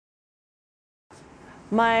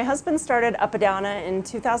My husband started UpaDowna in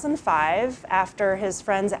 2005 after his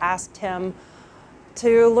friends asked him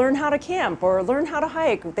to learn how to camp or learn how to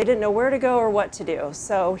hike. They didn't know where to go or what to do.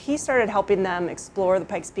 So he started helping them explore the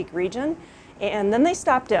Pikes Peak region, and then they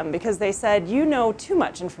stopped him because they said, "You know too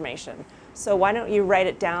much information, so why don't you write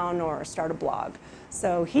it down or start a blog?"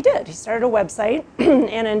 So he did. He started a website,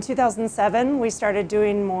 and in 2007 we started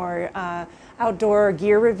doing more outdoor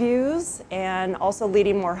gear reviews and also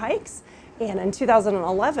leading more hikes. And in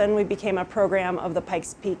 2011 we became a program of the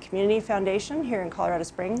Pikes Peak Community Foundation here in Colorado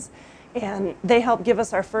Springs, and they helped give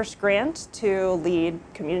us our first grant to lead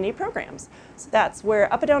community programs. So that's where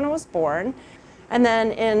UpaDowna was born. And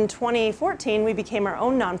then in 2014 we became our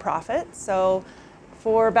own nonprofit. So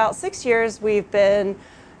for about 6 years we've been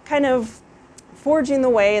kind of forging the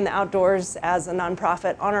way in the outdoors as a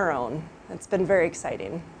nonprofit on our own. It's been very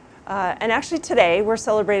exciting. And actually today we're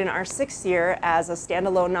celebrating our 6th year as a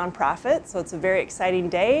standalone nonprofit, so it's a very exciting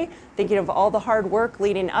day, thinking of all the hard work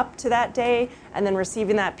leading up to that day and then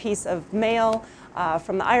receiving that piece of mail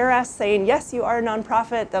from the IRS saying, yes, you are a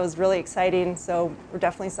nonprofit. That was really exciting, so we're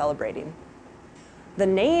definitely celebrating. The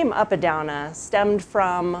name UpaDowna stemmed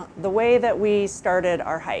from the way that we started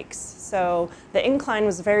our hikes. So the incline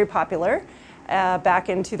was very popular back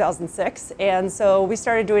in 2006, and so we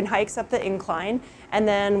started doing hikes up the incline, and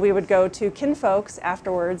then we would go to kinfolks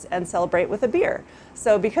afterwards and celebrate with a beer.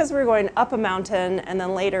 So because we were going up a mountain and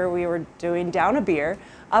then later we were doing down a beer,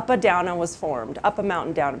 UpaDowna was formed, up a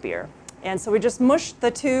mountain, down a beer. And so we just mushed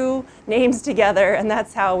the two names together, and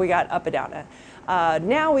that's how we got UpaDowna.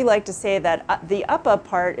 Now we like to say that the uppa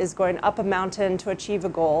part is going up a mountain to achieve a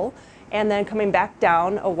goal, and then coming back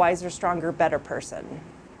down a wiser, stronger, better person.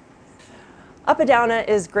 UpaDowna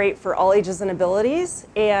is great for all ages and abilities,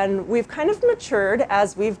 and we've kind of matured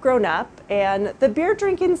as we've grown up, and the beer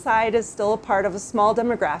drinking side is still a part of a small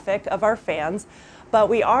demographic of our fans, but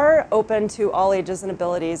we are open to all ages and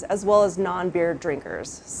abilities as well as non-beer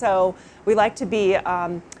drinkers. So we like to be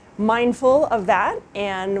mindful of that,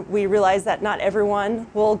 and we realize that not everyone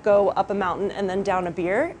will go up a mountain and then down a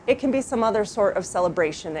beer. It can be some other sort of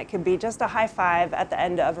celebration. It could be just a high five at the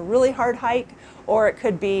end of a really hard hike, or it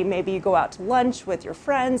could be maybe you go out to lunch with your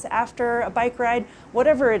friends after a bike ride.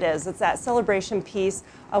 Whatever it is, it's that celebration piece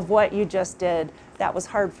of what you just did that was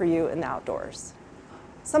hard for you in the outdoors.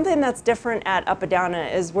 Something that's different at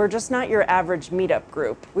UpaDowna is we're just not your average meetup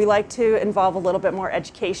group. We like to involve a little bit more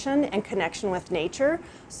education and connection with nature.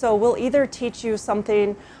 So we'll either teach you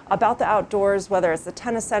something about the outdoors, whether it's the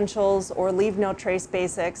 10 essentials or leave no trace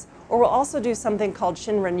basics, or we'll also do something called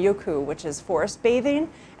Shinrin-yoku, which is forest bathing,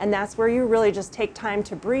 and that's where you really just take time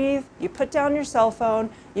to breathe, you put down your cell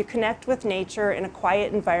phone, you connect with nature in a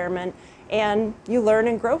quiet environment, and you learn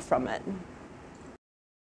and grow from it.